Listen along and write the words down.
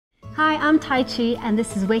Hi, I'm Tajci, and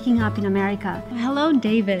this is Waking Up in America. Hello,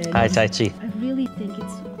 David. Hi, Tajci. I really think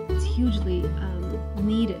it's hugely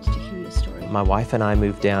needed to hear your story. My wife and I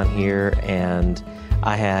moved down here, and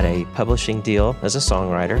I had a publishing deal as a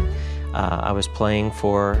songwriter. I was playing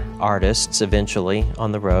for artists eventually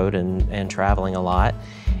on the road and traveling a lot,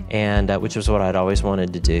 and which was what I'd always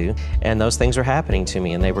wanted to do. And those things were happening to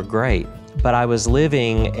me, and they were great. But I was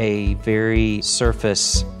living a very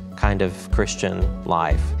surface kind of Christian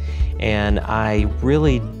life. And I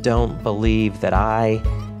really don't believe that I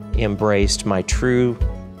embraced my true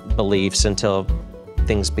beliefs until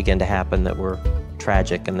things began to happen that were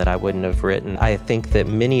tragic and that I wouldn't have written. I think that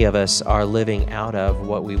many of us are living out of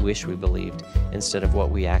what we wish we believed instead of what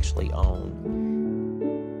we actually own.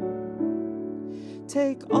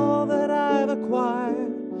 Take all that I've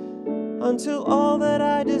acquired until all that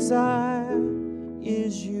I desire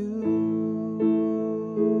is you.